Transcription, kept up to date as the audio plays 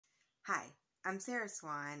Hi, I'm Sarah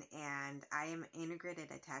Swan, and I am an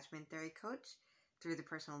integrated attachment theory coach through the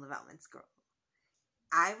Personal Development School.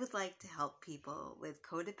 I would like to help people with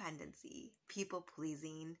codependency, people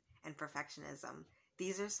pleasing, and perfectionism.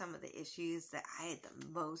 These are some of the issues that I had the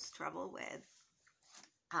most trouble with.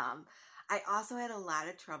 I also had a lot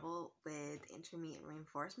of trouble with intermediate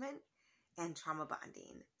reinforcement and trauma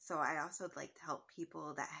bonding. So I also would like to help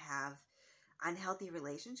people that have unhealthy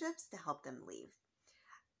relationships to help them leave.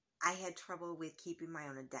 I had trouble with keeping my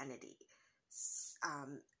own identity.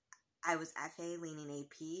 I was FA leaning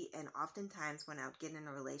AP, and oftentimes when I would get in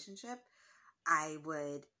a relationship, I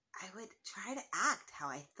would try to act how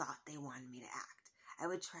I thought they wanted me to act. I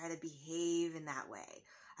would try to behave in that way.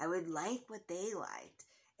 I would like what they liked.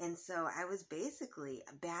 And so I was basically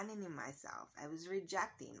abandoning myself. I was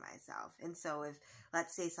rejecting myself. And so if,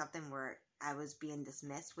 let's say something where I was being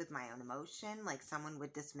dismissed with my own emotion, like someone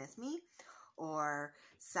would dismiss me, or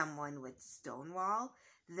someone would stonewall,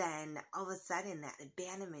 then all of a sudden that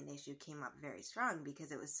abandonment issue came up very strong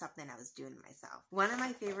because it was something I was doing to myself. One of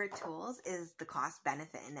my favorite tools is the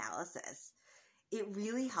cost-benefit analysis. It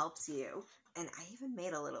really helps you, and I even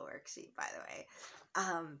made a little worksheet, by the way.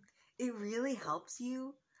 It really helps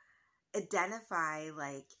you identify,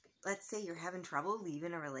 like, let's say you're having trouble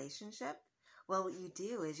leaving a relationship. Well, what you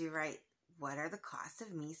do is you write, what are the costs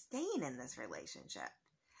of me staying in this relationship?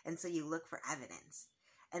 And so you look for evidence.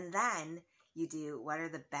 And then you do, what are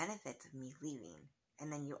the benefits of me leaving?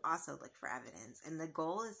 And then you also look for evidence. And the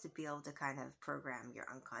goal is to be able to kind of program your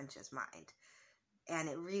unconscious mind. And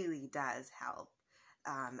it really does help.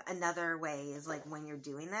 Another way is like when you're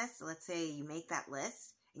doing this, let's say you make that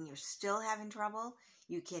list and you're still having trouble,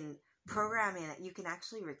 you can program in it. You can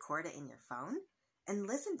actually record it in your phone and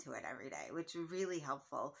listen to it every day, which is really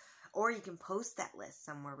helpful. Or you can post that list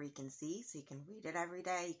somewhere where you can see, so you can read it every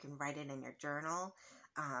day. You can write it in your journal.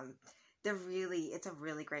 It's a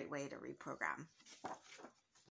really great way to reprogram.